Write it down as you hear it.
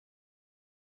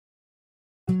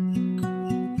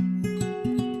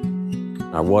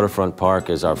Our waterfront park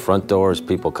is our front doors.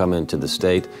 People come into the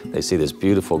state, they see this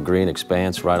beautiful green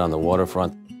expanse right on the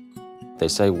waterfront. They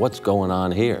say, what's going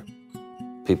on here?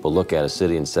 People look at a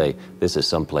city and say, this is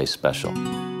someplace special.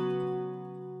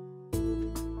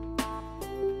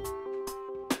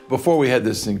 Before we had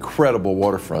this incredible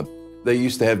waterfront, they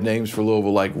used to have names for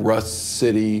Louisville like Rust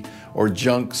City or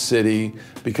Junk City,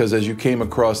 because as you came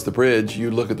across the bridge, you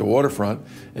look at the waterfront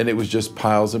and it was just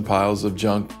piles and piles of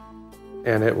junk.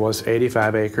 And it was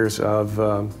 85 acres of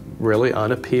really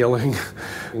unappealing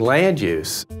land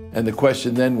use. And the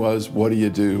question then was, what do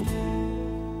you do?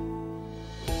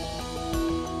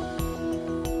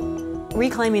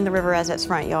 Reclaiming the river as its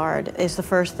front yard is the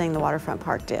first thing the waterfront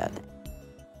park did.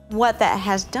 What that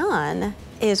has done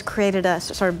is created a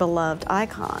sort of beloved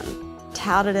icon,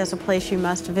 touted as a place you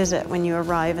must visit when you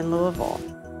arrive in Louisville.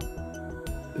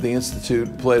 The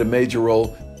Institute played a major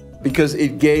role because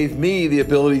it gave me the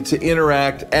ability to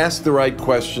interact, ask the right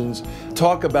questions,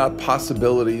 talk about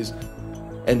possibilities.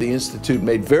 And the Institute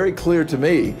made very clear to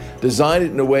me, design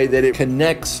it in a way that it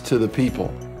connects to the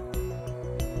people.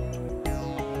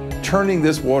 Turning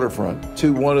this waterfront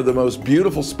to one of the most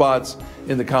beautiful spots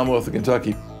in the Commonwealth of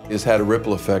Kentucky has had a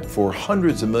ripple effect for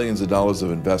hundreds of millions of dollars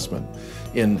of investment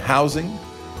in housing,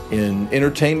 in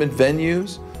entertainment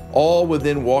venues, all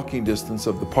within walking distance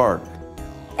of the park.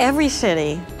 Every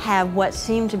city had what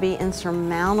seemed to be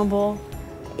insurmountable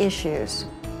issues.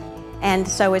 And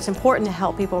so it's important to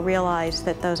help people realize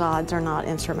that those odds are not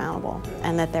insurmountable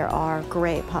and that there are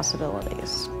great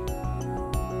possibilities.